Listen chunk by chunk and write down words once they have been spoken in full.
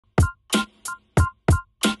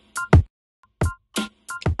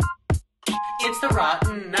It's the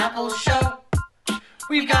Rotten Apple Show.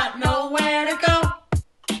 We've got nowhere to go.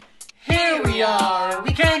 Here we are,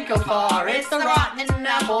 we can't go far. It's the Rotten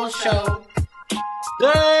Apple Show.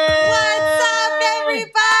 Yay! What's up,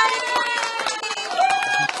 everybody?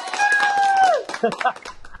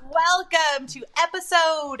 Welcome to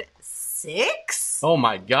episode 6 Oh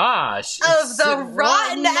my gosh. of the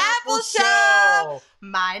Rotten Apple Show.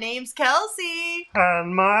 My name's Kelsey.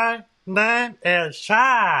 And my name is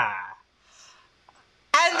Shy.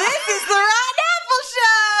 And this is the Rotten Apple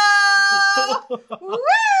Show! Woo!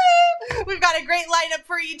 We've got a great lineup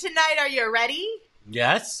for you tonight. Are you ready?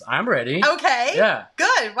 Yes, I'm ready. Okay. Yeah.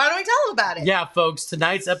 Good. Why don't we tell them about it? Yeah, folks,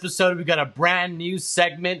 tonight's episode, we've got a brand new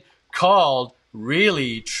segment called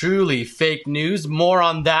Really, Truly Fake News. More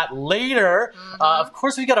on that later. Of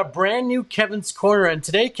course, we got a brand new Kevin's Corner, and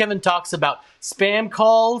today Kevin talks about spam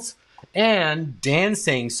calls and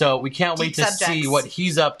dancing. So we can't wait to see what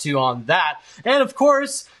he's up to on that. And of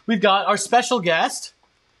course, we've got our special guest,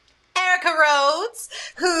 Erica Rhodes,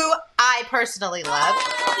 who I personally love.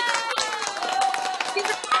 She's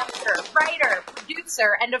an actor, writer,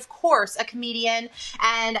 producer, and of course a comedian.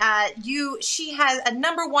 And she has a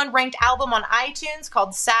 #1 ranked album on iTunes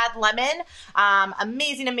called Sad Lemon.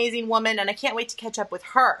 Amazing, amazing woman, and I can't wait to catch up with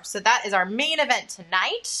her. So that is our main event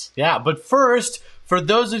tonight. Yeah, but first, for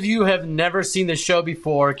those of you who have never seen the show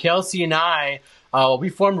before, Kelsey and I, we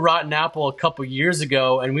formed Rotten Apple a couple years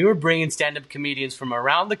ago, and we were bringing stand-up comedians from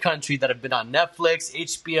around the country that have been on Netflix,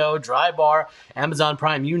 HBO, Dry Bar, Amazon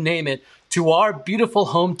Prime, you name it, to our beautiful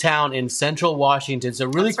hometown in Central Washington. So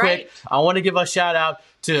really quick, I want to give a shout out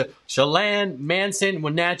to Chelan, Manson,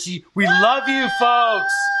 Wenatchee. We love you,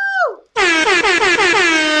 folks!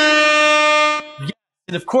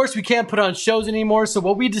 And of course, we can't put on shows anymore, so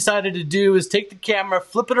what we decided to do is take the camera,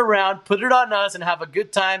 flip it around, put it on us, and have a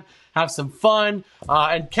good time, have some fun,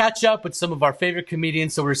 and catch up with some of our favorite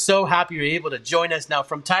comedians. So we're so happy you're able to join us. Now,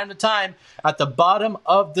 from time to time, at the bottom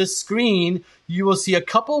of the screen, you will see a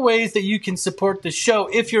couple ways that you can support the show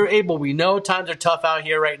if you're able. We know times are tough out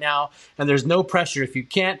here right now, and there's no pressure. If you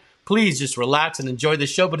can't, please just relax and enjoy the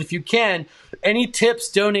show. But if you can, any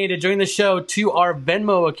tips donated during the show to our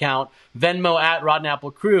Venmo account, Venmo at Rotten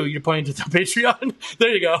Apple Crew. You're pointing to the Patreon. There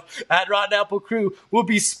you go. At Rotten Apple Crew will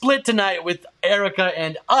be split tonight with Erica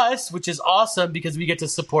and us, which is awesome because we get to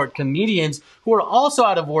support comedians who are also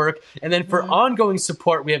out of work. And then for ongoing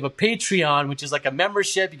support, we have a Patreon, which is like a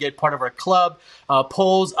membership. You get part of our club,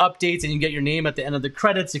 polls, updates, and you get your name at the end of the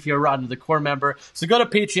credits if you're a Rotten to the Core member. So go to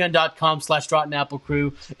patreon.com/Rotten Apple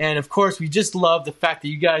Crew. And of course, we just love the fact that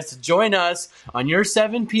you guys join us on your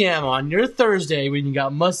 7 p.m. on your Thursday when you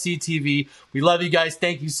got must-see TV. We love you guys.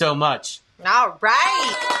 Thank you so much. All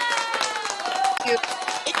right.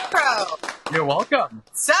 Intro. You're welcome.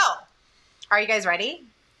 So, are you guys ready?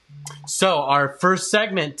 So our first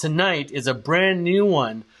segment tonight is a brand new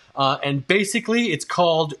one. And basically, it's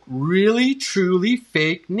called Really, Truly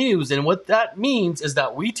Fake News. And what that means is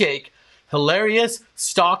that we take hilarious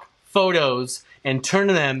stock photos and turn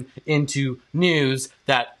them into news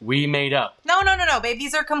that we made up. No, babe.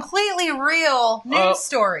 These are completely real news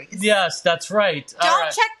stories. Yes, that's right. Don't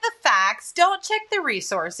check the facts. Don't check the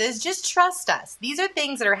resources. Just trust us. These are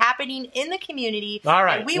things that are happening in the community. All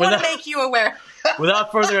right. And we want to make you aware.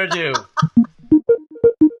 Without further ado.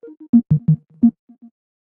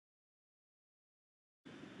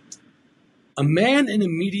 A man in a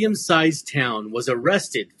medium-sized town was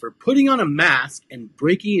arrested for putting on a mask and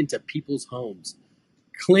breaking into people's homes,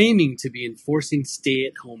 claiming to be enforcing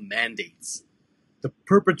stay-at-home mandates. The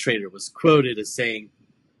perpetrator was quoted as saying,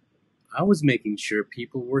 "I was making sure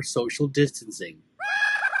people were social distancing."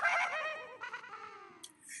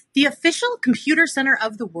 The official computer center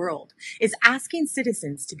of the world is asking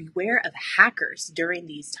citizens to beware of hackers during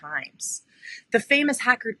these times. The famous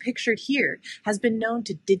hacker pictured here has been known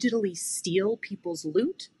to digitally steal people's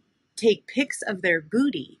loot, take pics of their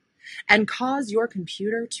booty, and cause your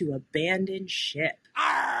computer to abandon ship.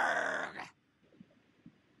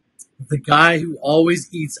 The guy who always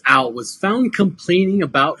eats out was found complaining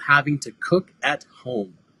about having to cook at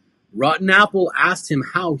home. Rotten Apple asked him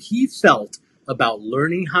how he felt about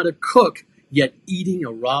learning how to cook yet eating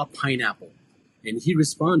a raw pineapple. And he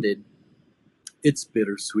responded, "It's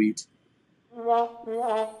bittersweet." A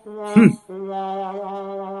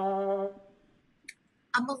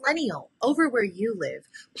millennial over where you live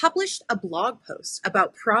published a blog post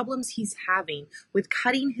about problems he's having with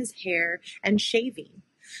cutting his hair and shaving.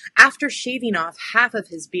 After shaving off half of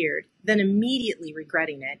his beard, then immediately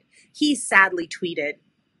regretting it, he sadly tweeted,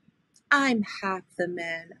 "I'm half the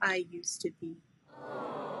man I used to be."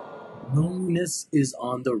 Loneliness is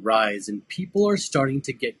on the rise, and people are starting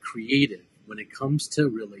to get creative when it comes to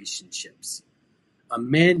relationships. A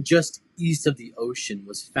man just east of the ocean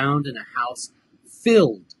was found in a house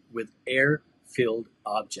filled with air-filled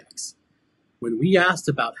objects. When we asked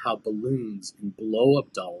about how balloons and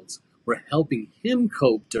blow-up dolls were helping him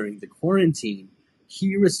cope during the quarantine,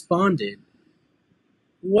 he responded,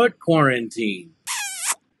 "What quarantine?"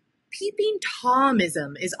 Peeping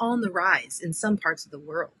Tomism is on the rise in some parts of the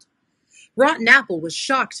world. Rotten Apple was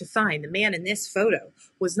shocked to find the man in this photo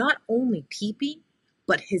was not only peeping,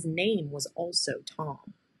 but his name was also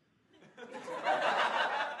Tom.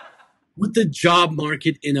 With the job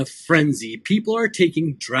market in a frenzy, people are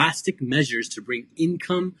taking drastic measures to bring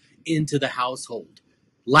income into the household.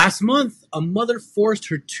 Last month, a mother forced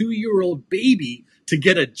her 2-year-old baby to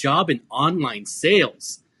get a job in online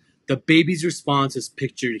sales. The baby's response is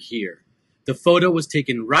pictured here. The photo was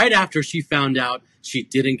taken right after she found out she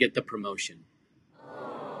didn't get the promotion.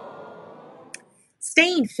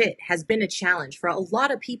 Staying fit has been a challenge for a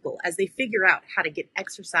lot of people as they figure out how to get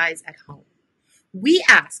exercise at home. We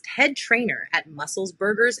asked head trainer at Muscles,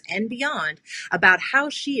 Burgers, and Beyond about how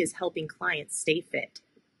she is helping clients stay fit.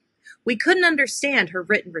 We couldn't understand her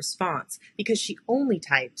written response because she only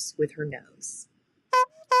types with her nose.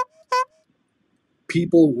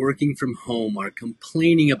 People working from home are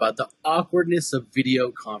complaining about the awkwardness of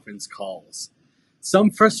video conference calls.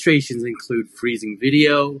 Some frustrations include freezing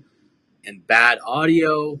video and bad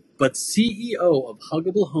audio, but CEO of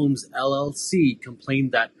Huggable Homes LLC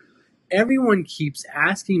complained that everyone keeps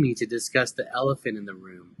asking me to discuss the elephant in the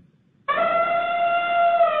room.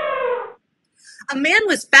 A man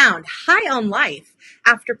was found high on life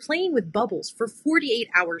after playing with bubbles for 48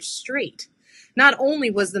 hours straight. Not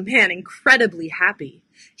only was the man incredibly happy,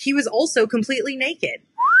 he was also completely naked.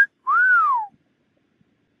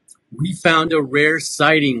 We found a rare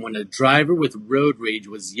sighting when a driver with road rage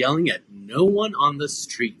was yelling at no one on the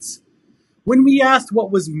streets. When we asked what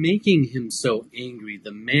was making him so angry,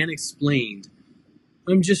 the man explained,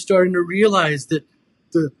 "I'm just starting to realize that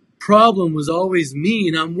the problem was always me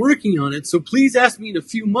and I'm working on it, so please ask me in a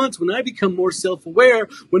few months when I become more self-aware,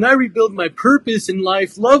 when I rebuild my purpose in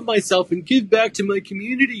life, love myself, and give back to my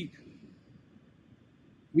community."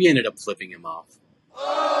 We ended up flipping him off.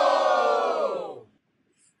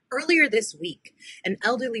 Earlier this week, an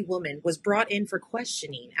elderly woman was brought in for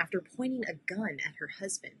questioning after pointing a gun at her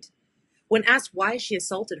husband. When asked why she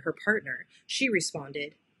assaulted her partner, she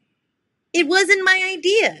responded, "It wasn't my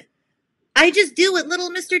idea. I just do what little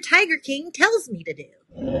Mr. Tiger King tells me to do."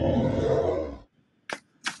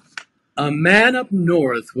 A man up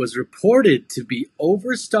north was reported to be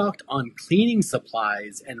overstocked on cleaning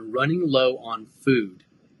supplies and running low on food,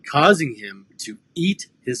 causing him to eat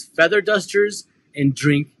his feather dusters and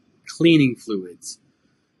drink cleaning fluids.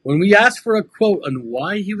 When we asked for a quote on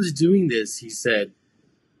why he was doing this, he said,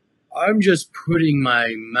 "I'm just putting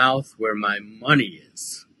my mouth where my money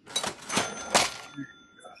is."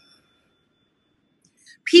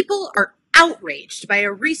 People are outraged by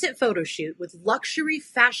a recent photo shoot with luxury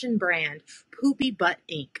fashion brand Poopy Butt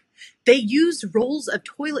Inc. They used rolls of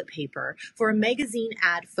toilet paper for a magazine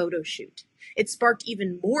ad photo shoot. It sparked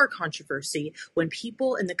even more controversy when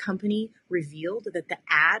people in the company revealed that the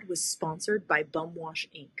ad was sponsored by Bumwash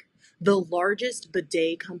Inc., the largest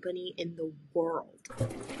bidet company in the world.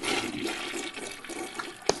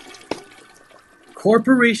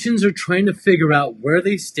 Corporations are trying to figure out where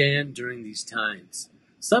they stand during these times.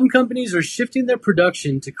 Some companies are shifting their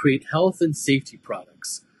production to create health and safety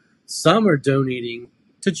products. Some are donating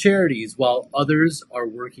to charities while others are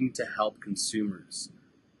working to help consumers.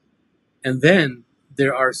 And then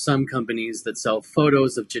there are some companies that sell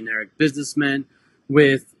photos of generic businessmen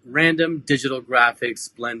with random digital graphics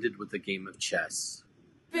blended with a game of chess.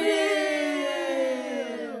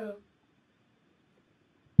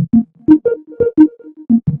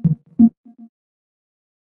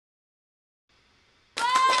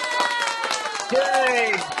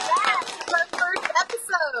 Yay! Our first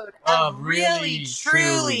episode Of Really,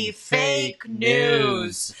 Truly Fake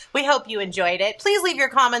News. We hope you enjoyed it. Please leave your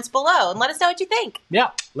comments below and let us know what you think.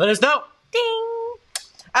 Yeah, let us know. Ding!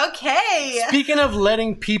 Okay. Speaking of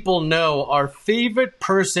letting people know, our favorite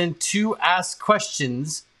person to ask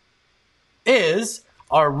questions is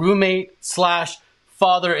our roommate slash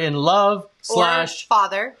father-in-love slash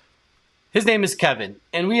father. His name is Kevin,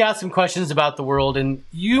 and we asked him questions about the world, and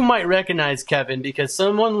you might recognize Kevin because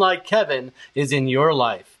someone like Kevin is in your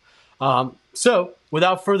life. So,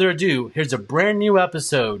 without further ado, here's a brand new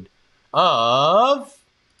episode of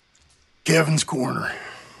Kevin's Corner.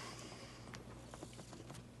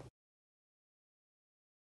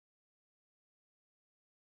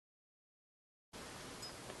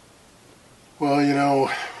 Well,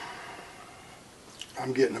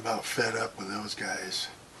 I'm getting about fed up with those guys.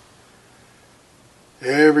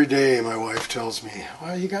 Every day my wife tells me,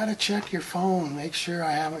 well, you got to check your phone, make sure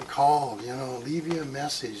I haven't called, leave you a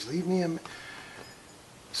message,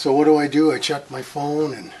 So what do? I check my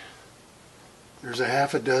phone and there's a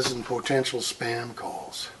half a dozen potential spam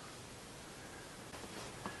calls.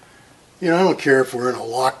 I don't care if we're in a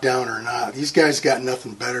lockdown or not. These guys got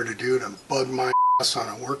nothing better to do than bug my ass on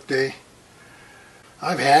a work day.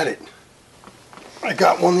 I've had it. I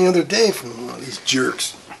got one the other day from one of these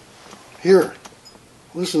jerks. Here,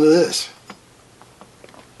 listen to this.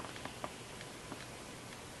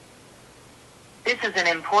 This is an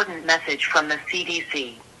important message from the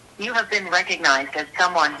CDC. You have been recognized as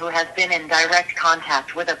someone who has been in direct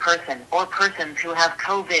contact with a person or persons who have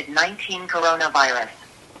COVID-19 coronavirus.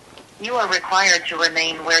 You are required to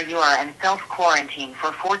remain where you are and self-quarantine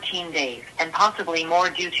for 14 days, and possibly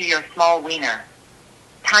more due to your small wiener.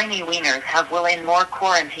 Tiny wieners have will in more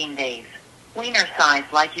quarantine days. Wiener size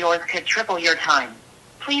like yours could triple your time.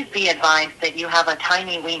 Please be advised that you have a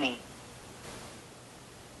tiny weenie.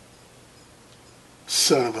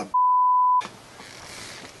 Son of a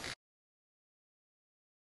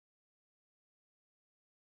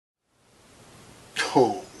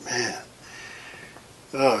Oh, man.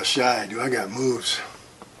 Oh, Shy, I got moves.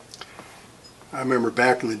 I remember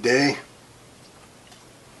back in the day,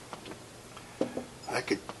 I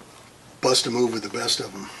could bust a move with the best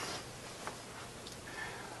of them.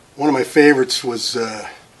 One of my favorites was, I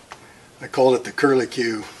called it the curly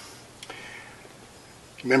cue.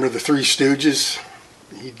 Remember the Three Stooges?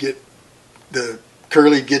 He'd get the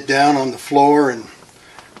Curly get down on the floor and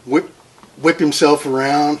whip himself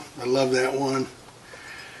around. I love that one.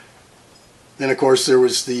 Then of course there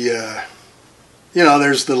was the,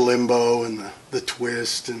 there's the limbo and the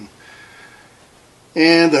twist and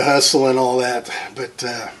the hustle and all that. But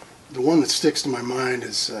the one that sticks to my mind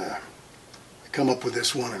is, I come up with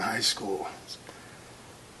this one in high school.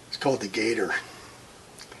 It's called the Gator.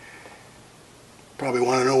 Probably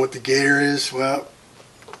want to know what the Gator is. Well,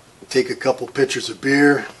 take a couple pitchers of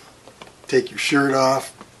beer, take your shirt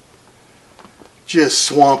off, just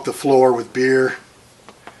swamp the floor with beer,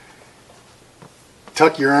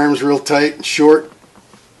 tuck your arms real tight and short,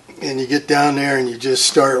 and you get down there and you just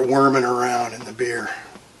start worming around in the beer.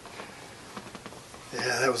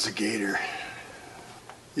 Yeah, that was the Gator.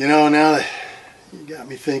 Now that you got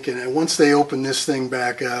me thinking, and once they open this thing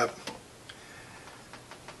back up,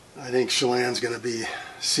 I think Chelan's going to be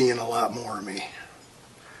seeing a lot more of me,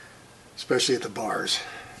 especially at the bars.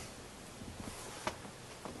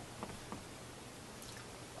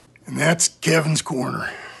 And that's Kevin's Corner.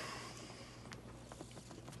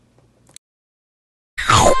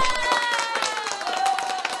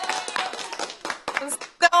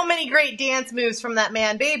 So many great dance moves from that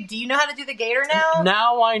man. Babe, do you know how to do the Gator now?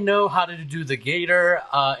 Now I know how to do the Gator,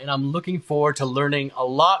 and I'm looking forward to learning a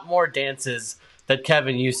lot more dances that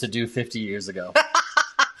Kevin used to do 50 years ago.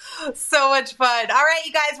 So much fun. All right,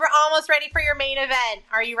 you guys, we're almost ready for your main event.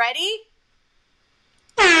 Are you ready?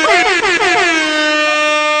 Clapping,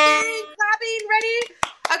 ready?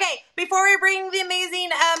 Okay, before we bring the amazing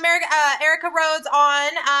Erica Rhodes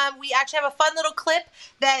on, we actually have a fun little clip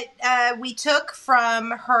that we took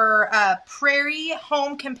from her Prairie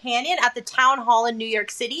Home Companion at the Town Hall in New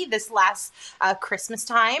York City this last Christmas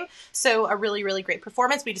time. So a really, really great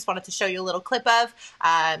performance. We just wanted to show you a little clip of.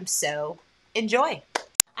 So enjoy.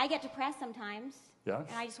 I get depressed sometimes. Yeah.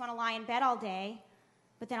 And I just want to lie in bed all day.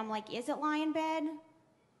 But then I'm like, is it lie in bed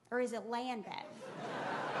or is it lay in bed?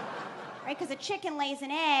 Right? Because a chicken lays an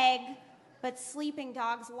egg, but sleeping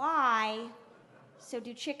dogs lie. So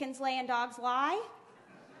do chickens lay and dogs lie?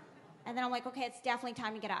 And then I'm like, okay, it's definitely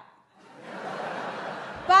time to get up.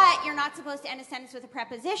 But you're not supposed to end a sentence with a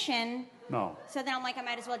preposition. No. So then I'm like, I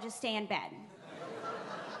might as well just stay in bed.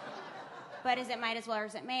 But is it might as well or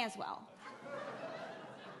is it may as well?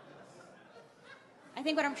 I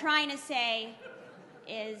think what I'm trying to say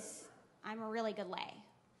is I'm a really good lay.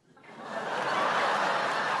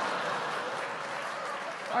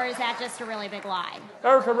 Or is that just a really big lie?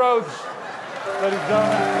 Erica Rhodes, ladies and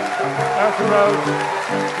gentlemen. Erica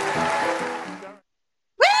Rhodes.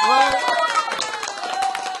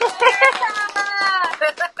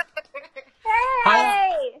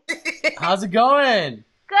 Hey! How's it going?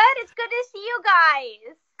 Good. It's good to see you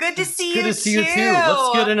guys. Good to see Good you to see you too.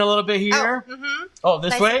 Let's get in a little bit here. Oh, mm-hmm. Oh,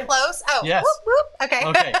 this Nice way? and close. Oh, Yes. Whoop, whoop. Okay.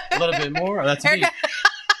 Okay, a little bit more. That's me. Erica.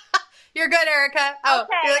 You're good, Erica. Oh,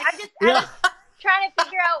 Okay, you're like- I was trying to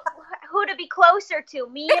figure out who to be closer to,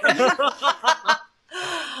 me or you.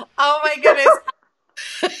 Oh my goodness.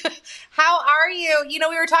 How are you? We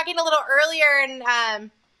were talking a little earlier and,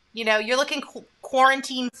 you're looking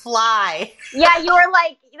quarantine fly. Yeah, you were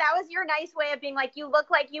like, that was your nice way of being like, you look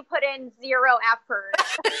like you put in 0 effort.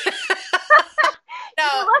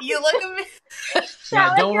 No, you look at me. Yeah,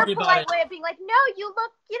 That don't was your worry about polite it. way of being like, no, you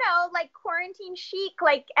look, like quarantine chic,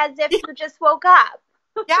 like as if you just woke up.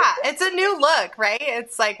 Yeah, it's a new look, right?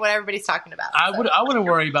 It's like what everybody's talking about. I wouldn't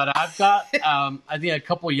worry about it. I've got I think a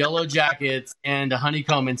couple yellow jackets and a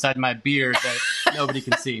honeycomb inside my beard that nobody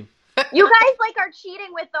can see. You guys like are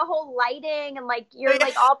cheating with the whole lighting and like you're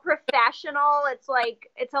like all professional. It's like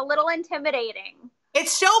it's a little intimidating.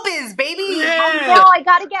 It's showbiz, baby. Yeah. No, I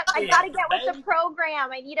gotta get with the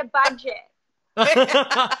program. I need a budget.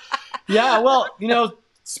 Yeah, well,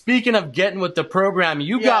 speaking of getting with the program,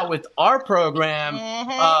 you got with our program.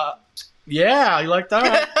 Yeah, you like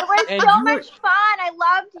that? It was And so you much fun. I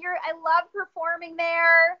loved performing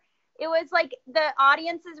there. It was like the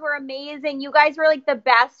audiences were amazing. You guys were like the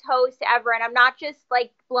best hosts ever, and I'm not just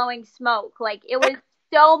like blowing smoke. Like it was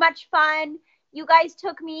so much fun. You guys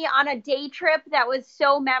took me on a day trip that was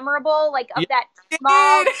so memorable, like of that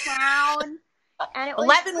small town. And it was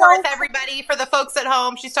Leavenworth, everybody, for the folks at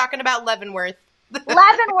home. She's talking about Leavenworth.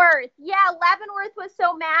 Leavenworth. Yeah, Leavenworth was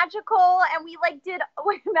so magical. And we like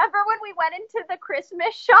remember when we went into the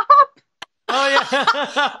Christmas shop? Oh yeah.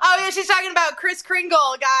 Oh yeah, she's talking about Kris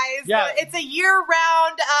Kringle, guys. Yeah. So it's a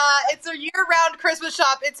year-round Christmas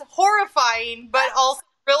shop. It's horrifying, but also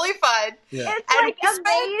really fun. Yeah. It's And like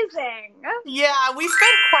amazing. We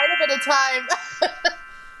spent quite a bit of time.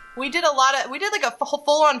 We did like a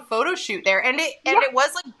full-on photo shoot there, and it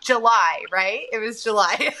was like July, right? It was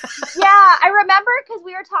July. Yeah, I remember because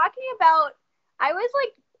we were talking about. I was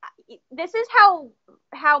like, this is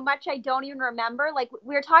how much I don't even remember. Like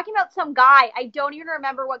we were talking about some guy. I don't even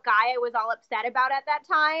remember what guy I was all upset about at that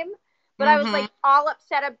time. But I was like all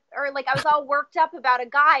upset or like I was all worked up about a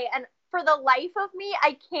guy, and for the life of me,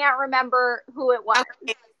 I can't remember who it was.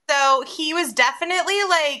 Okay. So he was definitely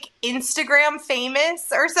like Instagram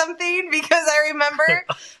famous or something because I remember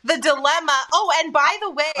the dilemma. Oh, and by the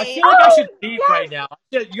way, I feel like I should leave right now.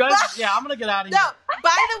 You guys, I'm gonna get out of here. No,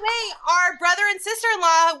 by the way, our brother and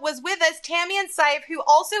sister-in-law was with us, Tammy and Saif, who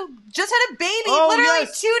also just had a baby literally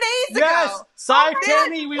 2 days ago. Yes, Saif,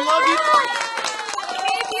 Tammy, we love you.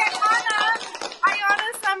 Baby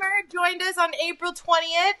Ayana Summer joined us on April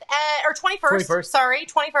 20th, or 21st. Sorry,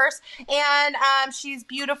 21st. And she's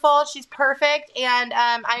beautiful. She's perfect. And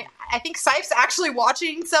I think Saif's actually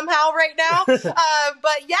watching somehow right now.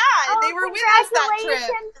 But yeah, they were with us that trip.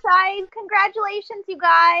 Congratulations, Saif. Congratulations, you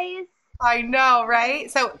guys. I know, right?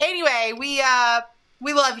 So anyway, we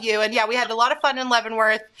love you. And yeah, we had a lot of fun in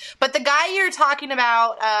Leavenworth. But the guy you're talking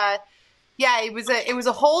about, yeah, it was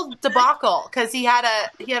a whole debacle because he had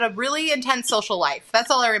a really intense social life. That's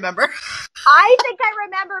all I remember. I think I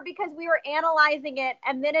remember because we were analyzing it,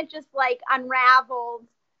 and then it just like unraveled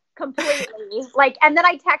completely. Like, and then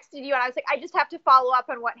I texted you, and I was like, I just have to follow up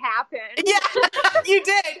on what happened. Yeah, you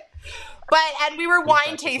did. And we were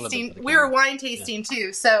wine tasting. We were wine tasting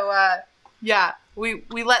too. So yeah, we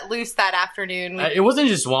let loose that afternoon. It wasn't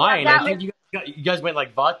just wine. Yeah, I think you guys went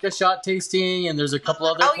like vodka shot tasting, and there's a couple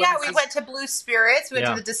other. Oh yeah, places. we went to Blue Spirits. We went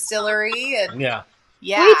to the distillery, and yeah.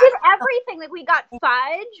 We did everything. Like we got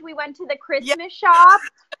fudge. We went to the Christmas shop.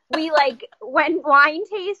 We like went wine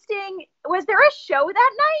tasting. Was there a show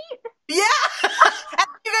that night? Yeah,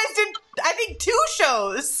 you guys did. I think 2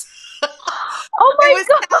 shows. Oh my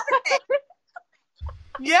god!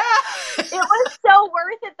 Yeah, it was so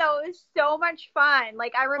worth it though. It was so much fun.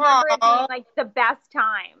 Like I remember it being like the best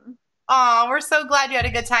time. Oh, we're so glad you had a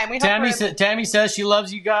good time. Tammy says she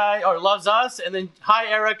loves you guys or loves us, and then hi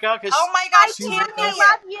Erica. Oh my gosh, Tammy, I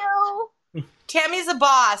love you. Tammy's a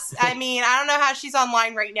boss. I mean, I don't know how she's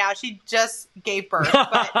online right now. She just gave birth,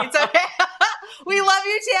 but it's okay. We love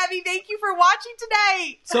you, Tammy. Thank you for watching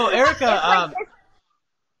tonight. So Erica,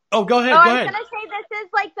 oh, go ahead. I Go was ahead. gonna say this is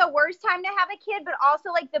like the worst time to have a kid, but also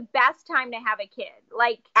like the best time to have a kid.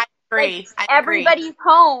 Like I agree. Everybody's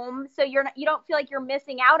home, so you don't feel like you're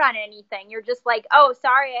missing out on anything. You're just like, oh,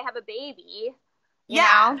 sorry, I have a baby. You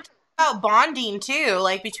know? About bonding too,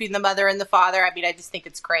 like between the mother and the father. I mean, I just think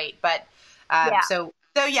it's great. But so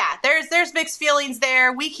yeah, there's mixed feelings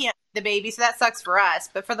there. We can't see the baby, so that sucks for us.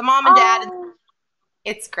 But for the mom and dad,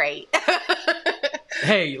 it's great.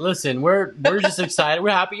 Hey, listen, we're just excited.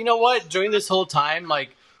 We're happy. You know what? During this whole time,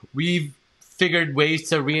 like we've figured ways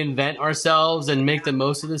to reinvent ourselves and make the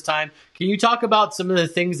most of this time. Can you talk about some of the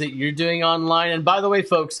things that you're doing online? And by the way,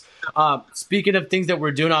 folks, speaking of things that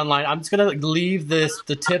we're doing online, I'm just going to leave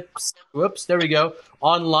the tips. Whoops, there we go.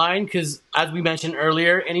 Online, because as we mentioned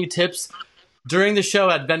earlier, any tips during the show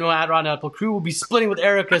at Venmo at Rotten Apple Crew, we'll be splitting with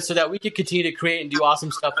Erica so that we can continue to create and do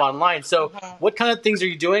awesome stuff online. So what kind of things are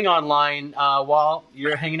you doing online while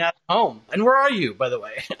you're hanging out at home? And where are you, by the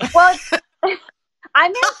way? Well,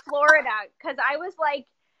 I'm in Florida because I was like,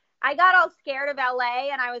 I got all scared of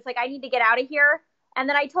LA and I was like, I need to get out of here. And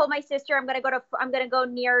then I told my sister I'm gonna go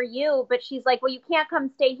near you, but she's like, well, you can't come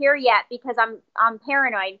stay here yet because I'm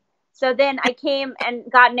paranoid. So then I came and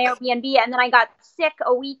got an Airbnb, and then I got sick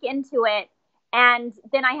a week into it, and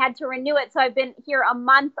then I had to renew it. So I've been here a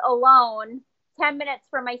month alone, 10 minutes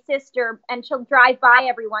from my sister, and she'll drive by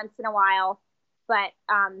every once in a while. But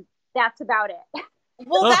that's about it.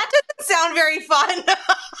 Well, that doesn't sound very fun.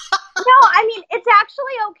 No, I mean, it's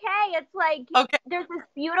actually okay. It's like there's this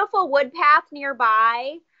beautiful wood path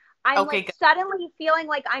nearby. I'm suddenly feeling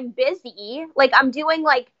like I'm busy. Like I'm doing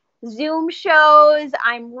like Zoom shows.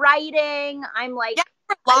 I'm writing. I'm like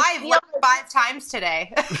live like 5 times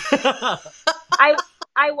today. I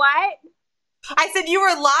what? I said you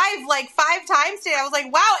were live like 5 times today. I was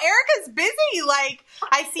like, wow, Erica's busy. Like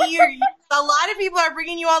I see a lot of people are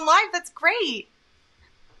bringing you on live. That's great.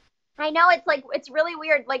 I know, it's really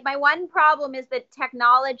weird. Like my one problem is that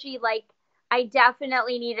technology, like I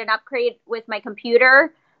definitely need an upgrade with my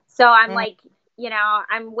computer. So I'm like, you know,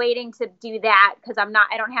 I'm waiting to do that because I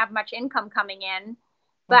don't have much income coming in.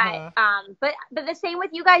 But but the same with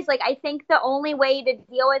you guys. Like I think the only way to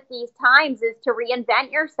deal with these times is to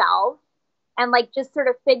reinvent yourself and like just sort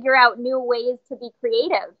of figure out new ways to be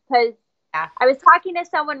creative. Because I was talking to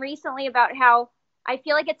someone recently about how I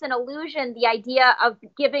feel like it's an illusion, the idea of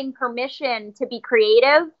giving permission to be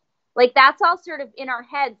creative. Like that's all sort of in our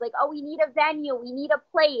heads. Like, oh, we need a venue, we need a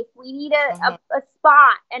place, we need a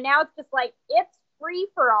spot. And now it's just like, it's free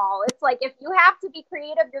for all. It's like, if you have to be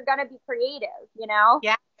creative, you're going to be creative, you know?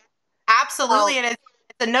 Yeah, absolutely. And it's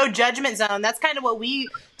a no judgment zone. That's kind of what we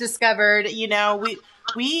discovered. You know,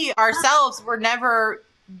 we ourselves were never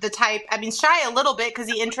the type, I mean, Shy a little bit because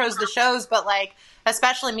he intros the shows, but like,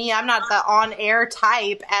 especially me, I'm not the on-air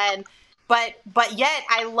type, but yet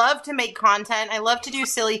I love to make content. I love to do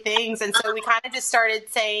silly things, and so we kind of just started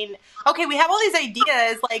saying, okay, we have all these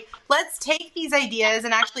ideas, like let's take these ideas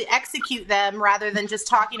and actually execute them rather than just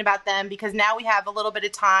talking about them, because now we have a little bit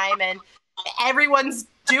of time and everyone's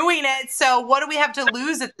doing it. So what do we have to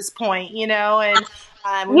lose at this point, you know? And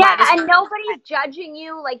and nobody's judging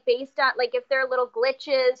you like based on like if there are little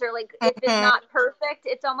glitches or like if it's not perfect.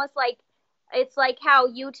 It's almost like it's like how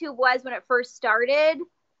YouTube was when it first started,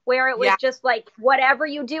 where it was just like whatever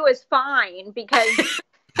you do is fine because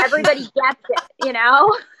everybody gets it, you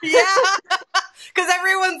know? Yeah, because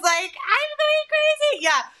everyone's like, I'm going crazy.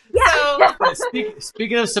 Yeah. So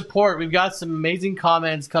speaking of support, we've got some amazing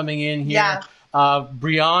comments coming in here. Yeah.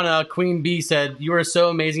 Brianna, Queen Bee, said, you were so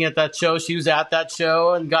amazing at that show. She was at that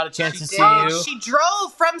show and got a chance to see you. She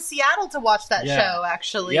drove from Seattle to watch that show,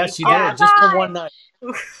 actually. Yeah, she did. Just for one night.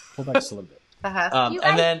 Pull back just a little bit. Do you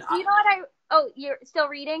know what you're still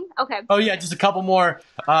reading? Okay. Oh, yeah, just a couple more.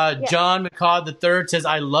 John McCaw III says,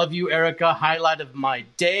 I love you, Erica. Highlight of my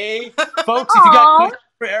day. Folks, if you got questions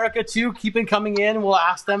for Erica, too, keep them coming in. We'll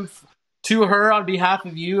ask them to her on behalf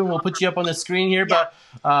of you, and we'll put you up on the screen here. Yeah.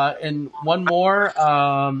 But and one more.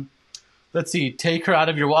 Let's see. Take her out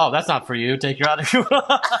of your wall. That's not for you. Take her out of your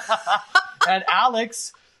wall. And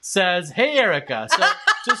Alex says, hey, Erica.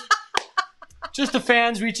 So just the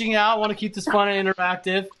fans reaching out. Want to keep this fun and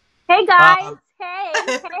interactive. Hey, guys.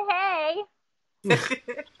 Hey.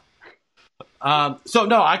 So,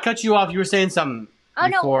 no, I cut you off. You were saying something. Oh,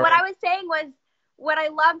 before. No. What I was saying was what I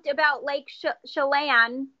loved about Lake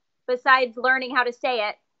Chelan, besides learning how to say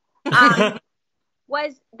it,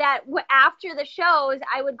 was that after the shows,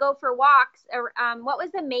 I would go for walks. What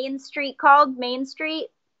was the main street called? Main Street?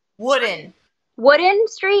 Wooden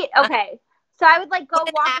Street? Okay. So I would like go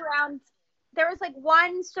walk around. There was like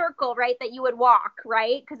one circle, right, that you would walk,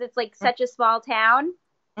 right? Because it's like such a small town.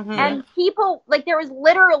 Mm-hmm. And people, like there was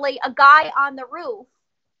literally a guy on the roof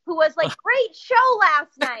who was like, great show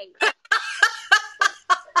last night.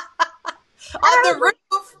 On the roof?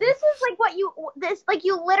 Like, this is like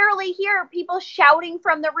you literally hear people shouting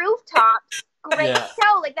from the rooftops. Great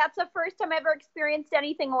show. Like that's the first time I ever experienced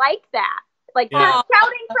anything like that. Like they're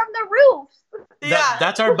shouting from the roofs.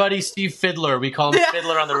 That's our buddy Steve Fiddler. We call him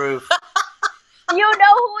Fiddler on the Roof. You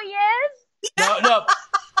know who he is? No.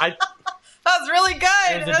 That was really good.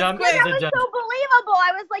 That was so believable.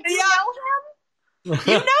 I was like, you know him? You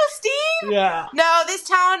know Steve? Yeah. No, this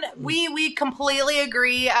town, we completely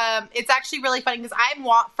agree. It's actually really funny because I'm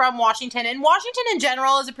from Washington, and Washington in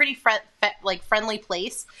general is a pretty friendly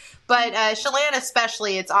place. But Chelan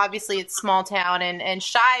especially, it's small town. And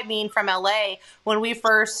Shy, being from LA, when we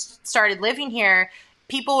first started living here,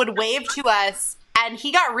 people would wave to us. And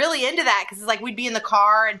he got really into that because it's like we'd be in the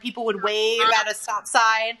car and people would wave at a stop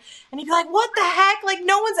sign. And he'd be like, what the heck? Like,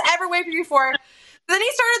 no one's ever waved at you before. Then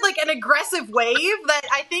he started like an aggressive wave that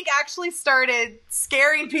I think actually started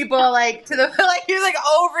scaring people, like to the like he was like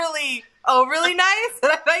overly nice.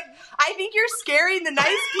 And I'm like, I think you're scaring the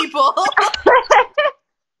nice people.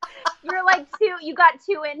 You're like you got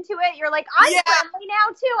too into it. You're like, I'm friendly now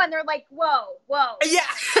too, and they're like, whoa. Yeah.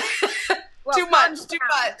 Whoa, too much.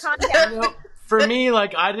 Calm down. You know, for me,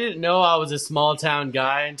 like, I didn't know I was a small town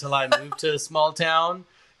guy until I moved to a small town.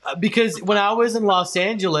 Because when I was in Los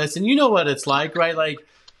Angeles, and you know what it's like, right? Like,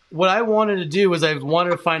 what I wanted to do was I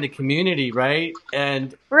wanted to find a community, right?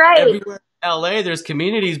 And everywhere in LA, there's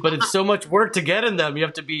communities, but it's so much work to get in them. You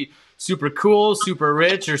have to be super cool, super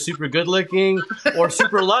rich, or super good looking, or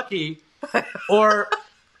super lucky, or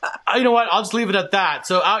you know what? I'll just leave it at that.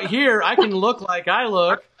 So out here, I can look like I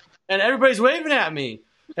look, and everybody's waving at me.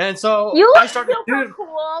 And so I started super cool.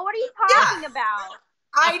 What are you talking about?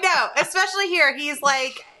 I know, especially here. He's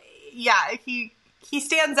like, he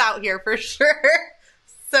stands out here for sure.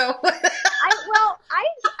 So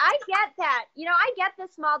I get that. You know, I get the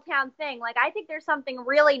small town thing. Like, I think there's something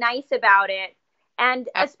really nice about it. And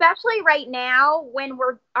especially right now when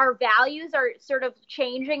our values are sort of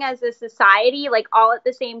changing as a society, like all at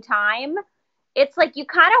the same time, it's like you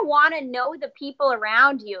kind of want to know the people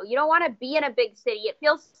around you. You don't want to be in a big city. It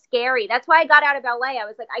feels scary. That's why I got out of LA. I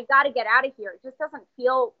was like, I got to get out of here. It just doesn't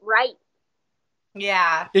feel right.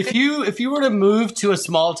 Yeah. If you were to move to a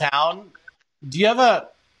small town, do you have a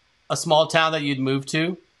small town that you'd move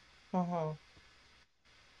to? Mm-hmm.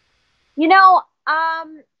 You know,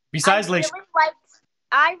 besides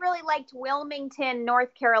I really liked Wilmington,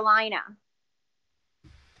 North Carolina.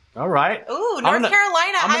 All right. Ooh, North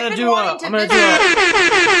Carolina. I'm gonna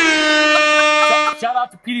shout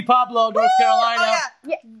out to Petey Pablo, North Carolina. Oh,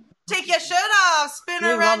 yeah. Take your shirt off, spin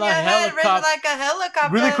around your head, raise it like a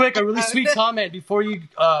helicopter. Really quick, a really sweet comment before you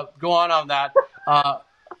go on that.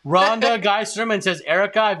 Rhonda Guy Sermon says,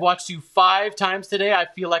 Erica, I've watched you 5 times today. I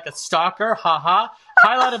feel like a stalker. Haha.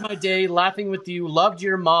 Highlight of my day, laughing with you. Loved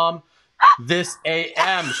your mom this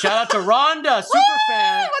AM. Shout out to Rhonda, super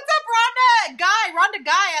fan. What's up, Rhonda? Rhonda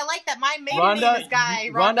Guy. I like that. My maiden name is Guy.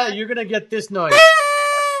 Rhonda, you're going to get this noise.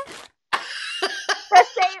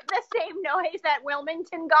 The same noise that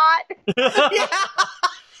Wilmington got. Yeah.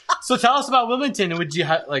 So tell us about Wilmington. Would you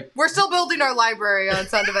We're still building our library on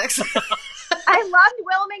Sound Effects. I loved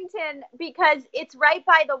Wilmington because it's right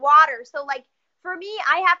by the water. So, like, for me,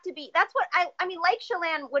 I have to be. That's what I mean. Lake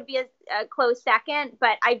Chelan would be a close second,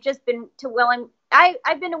 but I've just been to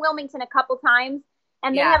I've been to Wilmington a couple times,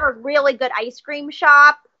 and they have a really good ice cream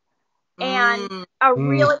shop and a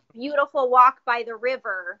really beautiful walk by the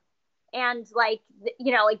river, and like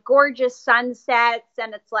gorgeous sunsets.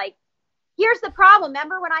 And it's like, here's the problem.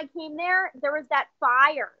 Remember when I came there? There was that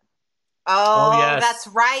fire. Oh, yes. That's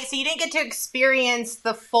right. So you didn't get to experience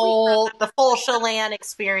the full Chelan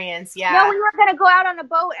experience. Yeah. No, we were going to go out on a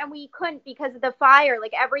boat and we couldn't because of the fire.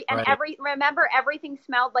 Like remember everything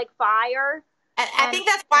smelled like fire. And I think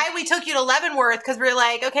that's why we took you to Leavenworth, because we were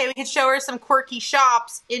like, okay, we could show her some quirky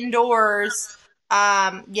shops indoors.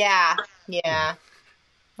 Yeah. That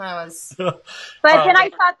was. But then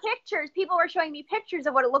I saw pictures. People were showing me pictures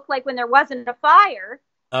of what it looked like when there wasn't a fire.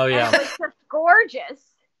 Oh yeah. And it was just gorgeous.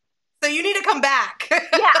 So you need to come back.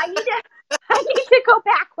 Yeah, I need to go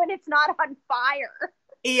back when it's not on fire.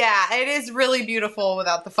 Yeah, it is really beautiful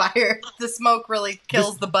without the fire. The smoke really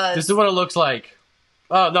kills the buzz. This is what it looks like.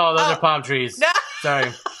 Oh no, those are palm trees. No.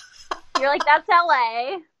 Sorry. You're like, that's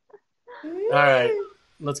LA. All right,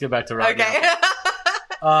 let's get back to Rock. Okay.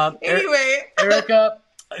 Anyway, Erica,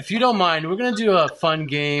 if you don't mind, we're gonna do a fun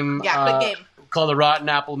game. Yeah, quick game called the Rotten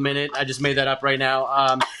Apple Minute. I just made that up right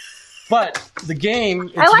now. But the game,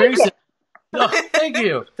 it's I like very it. simple. Oh, thank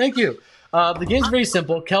you. The game's very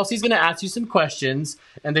simple. Kelsey's going to ask you some questions,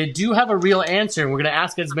 and they do have a real answer, and we're going to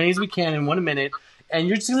ask as many as we can in 1 minute. And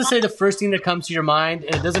you're just going to say the first thing that comes to your mind,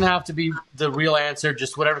 and it doesn't have to be the real answer,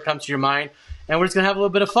 just whatever comes to your mind. And we're just going to have a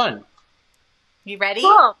little bit of fun. You ready?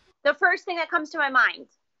 Cool. The first thing that comes to my mind.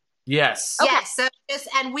 Yes. Okay. Yes. So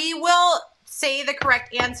and we will say the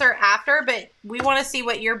correct answer after, but we want to see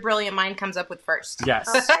what your brilliant mind comes up with first. Yes.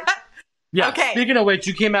 Okay. Yeah. Okay. Speaking of which,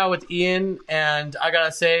 you came out with Ian, and I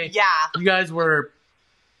gotta say, Yeah, you guys were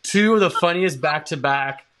 2 of the funniest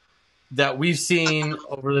back-to-back that we've seen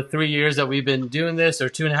over the 3 years that we've been doing this, or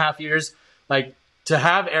 2.5 years. Like, to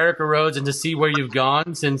have Erica Rhodes and to see where you've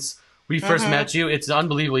gone since we first met you, it's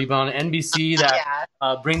unbelievable. You've been on NBC, that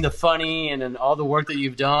Bring the Funny, and then all the work that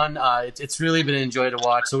you've done. It's really been a joy to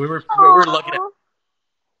watch. So we're looking at.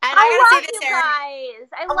 And I love say this, you Erica. guys.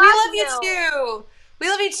 I love We love you too. We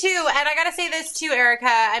love you too. And I gotta say this too, Erica.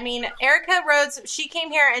 I mean, Erica Rhodes, she came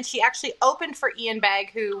here and she actually opened for Ian Begg,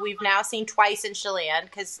 who we've now seen twice in Chilean,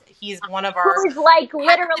 because he's one of our... Who's like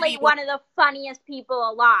literally one of the funniest people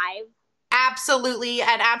alive. Absolutely,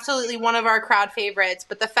 and absolutely one of our crowd favorites.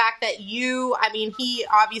 But the fact that you, I mean, he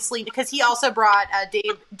obviously, because he also brought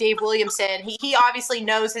Dave Williamson, he obviously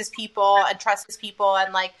knows his people and trusts his people,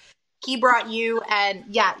 and like, he brought you, and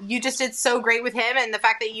yeah, you just did so great with him, and the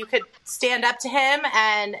fact that you could stand up to him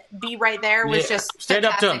and be right there was just stand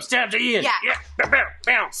fantastic. up to him, stand up to Ian. Yeah. Bam, bam,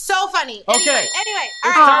 bam. So funny. Okay. Anyway, all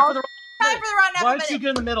It's right. time for the Time for the Rotten Apple Why don't you Minute. get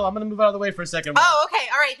in the middle? I'm going to move out of the way for a second. Oh, okay.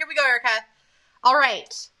 All right, here we go, Erica. All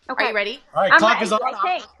right. Okay. Are you ready? All right, I'm clock ready, is on.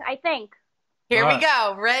 I think. Here All we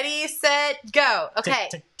right. go. Ready, set, go. Okay.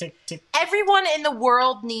 Tick, tick, tick, tick. Everyone in the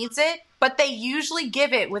world needs it, but they usually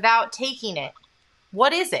give it without taking it.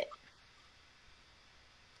 What is it?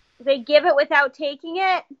 They give it without taking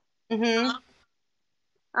it. Mm-hmm.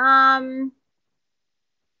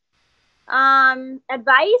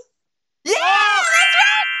 Advice? Yeah, that's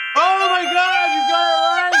right. Oh my God, you got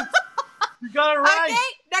it right. You got it right.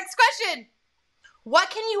 Okay, next question.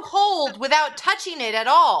 What can you hold without touching it at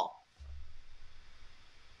all?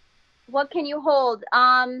 What can you hold?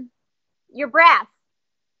 Your breath.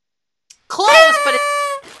 Close, but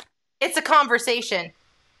it's a conversation.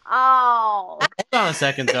 Oh. Hold on a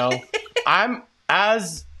second, though. I'm,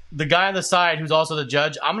 as the guy on the side who's also the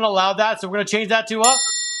judge, I'm going to allow that, so we're going to change that to up.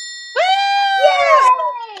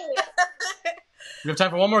 Yay! We have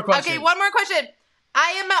time for one more question. Okay, one more question.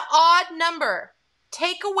 I am an odd number.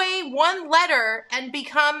 Take away one letter and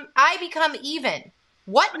I become even.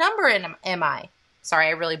 What number am I? Sorry,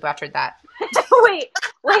 I really butchered that. wait.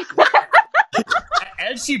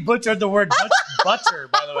 And she butchered the word butcher,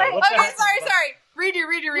 by the way. Wait, What the Okay, heck? sorry. Redo.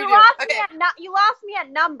 You lost me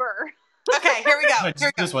at number. Okay, here we go. Wait, Here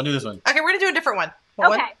we do go. this one. Okay, we're going to do a different one.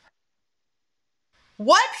 Okay.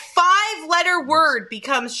 What 5-letter word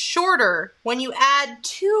becomes shorter when you add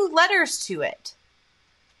 2 letters to it?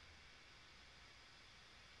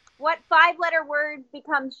 What 5-letter word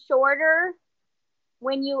becomes shorter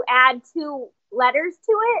when you add 2 letters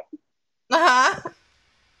to it? Uh-huh.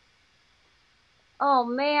 Oh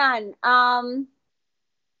man.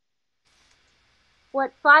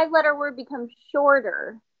 What 5-letter word becomes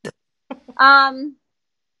shorter? Man,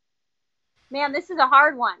 this is a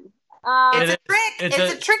hard one. It's a trick. It's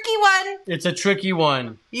a tricky one. It's a tricky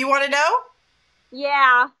one. You want to know?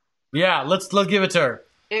 Yeah. Yeah, let's give it to her.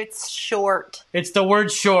 It's short. It's the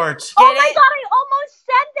word short. Get Oh my it? god, I almost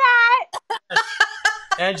said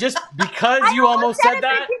that. And just because you almost said it,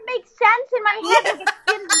 that, but it didn't make sense in my head. Like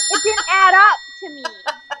it didn't add up to me.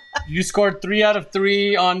 you scored 3 out of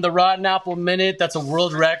 3 on the Rotten Apple Minute. That's a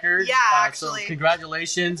world record. Yeah, So actually.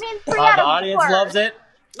 congratulations. I mean, The 3 out of audience 4. loves it.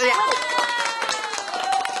 Yeah.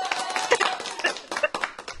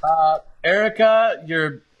 Erica,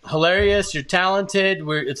 you're hilarious. You're talented.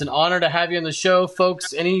 It's an honor to have you on the show,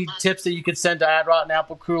 folks. Any tips that you could send to Rotten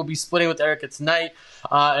Apple Crew will be splitting with Erica tonight.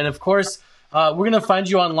 And of course, we're going to find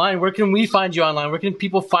you online. Where can we find you online? Where can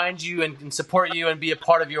people find you and support you and be a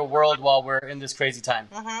part of your world while we're in this crazy time?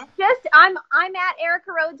 Just I'm at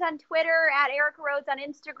Erica Rhodes on Twitter, at Erica Rhodes on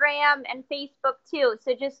Instagram and Facebook too.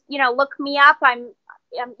 So just look me up. I'm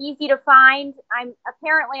easy to find. I'm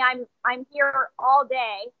here all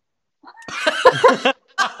day.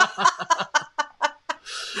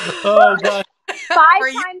 Oh God. 5 For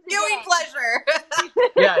times a viewing day. pleasure.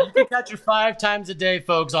 Yeah, you can catch her 5 times a day,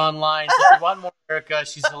 folks, online. So if you want more Erica,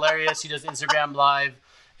 she's hilarious. She does Instagram Live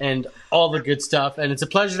and all the good stuff. And it's a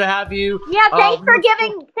pleasure to have you. Yeah, thanks for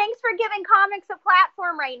giving comics a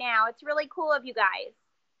platform right now. It's really cool of you guys.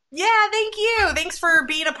 Yeah, thank you. Thanks for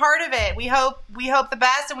being a part of it. We hope the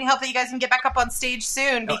best, and we hope that you guys can get back up on stage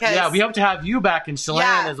soon. Because Yeah, we hope to have you back in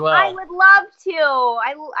Chilean as well. I would love to.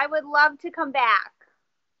 I would love to come back.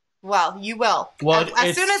 well, you will. Well,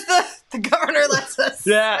 as soon as the governor lets us.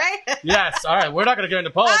 Yeah. Right? Yes. All right. We're not going to get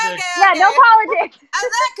into politics. Okay. Yeah, no politics. And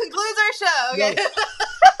that concludes our show. Okay.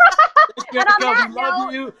 And on Erica, that we love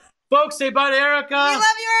note- you. Folks, say bye to Erica. We love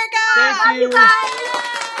you, Erica. Thank you.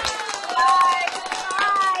 Bye.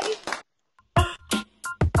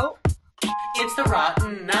 It's the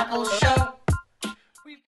Rotten Apple Show.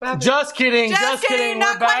 Just kidding. Just kidding. We're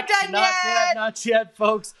Not back. quite done yet. Not yet,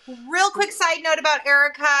 folks. Real quick side note about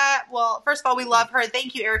Erica. Well, first of all, we love her.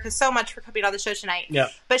 Thank you, Erica, so much for coming on the show tonight. Yeah.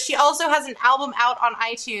 But she also has an album out on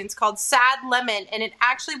iTunes called Sad Lemon, and it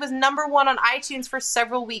actually was #1 on iTunes for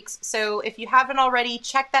several weeks. So if you haven't already,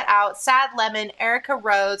 check that out. Sad Lemon, Erica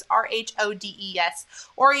Rhodes, Rhodes.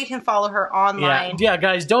 Or you can follow her online. Yeah,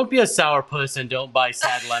 guys, don't be a sourpuss and don't buy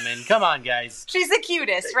Sad Lemon. Come on, guys. She's the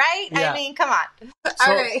cutest, right? Yeah. I mean, come on. So,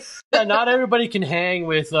 All right. Yeah, not everybody can hang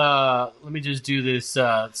with, let me just do this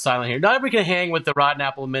silent here. Not everybody can hang with the Rotten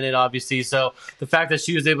Apple Minute, obviously. So the fact that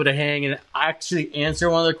she was able to hang and actually answer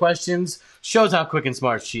one of the questions shows how quick and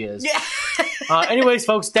smart she is. Yeah. Anyways,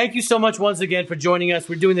 folks, thank you so much once again for joining us.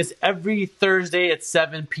 We're doing this every Thursday at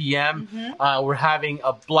 7 p.m. We're having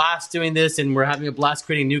a blast doing this, and we're having a blast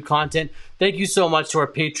creating new content. Thank you so much to our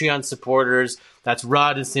Patreon supporters. That's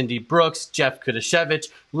Rod and Cindy Brooks, Jeff Kudashevich,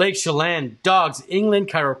 Lake Chelan, Dogs, England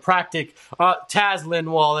Chiropractic, Taz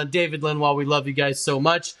Linwall, and David Linwall. We love you guys so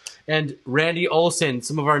much. And Randy Olson,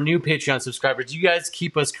 some of our new Patreon subscribers. You guys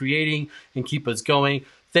keep us creating and keep us going.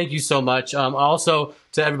 Thank you so much. Also,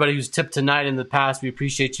 to everybody who's tipped tonight in the past, we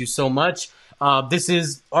appreciate you so much. This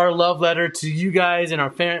is our love letter to you guys and our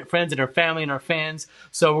friends and our family and our fans.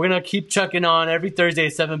 So we're going to keep chucking on every Thursday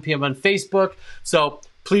at 7 p.m. on Facebook. So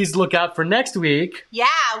please look out for next week. Yeah,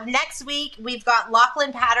 next week we've got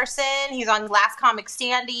Lachlan Patterson. He's on Last Comic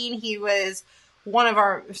Standing. He was one of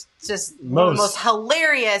our one of the most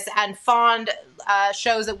hilarious and fond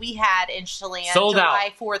shows that we had in Chelan. Sold July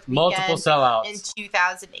out. 4th weekend. Multiple sellouts. In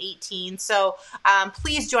 2018. So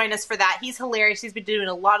please join us for that. He's hilarious. He's been doing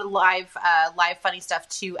a lot of live funny stuff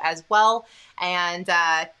too as well. And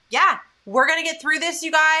yeah, we're going to get through this,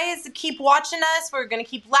 you guys. Keep watching us. We're going to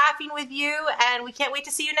keep laughing with you. And we can't wait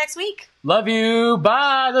to see you next week. Love you.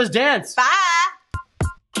 Bye. Let's dance. Bye.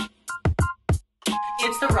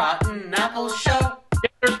 It's the Rotten Apple Show.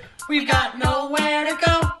 We've got nowhere to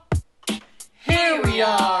go. Here we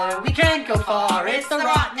are, we can't go far. It's the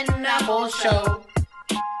Rotten Apple Show.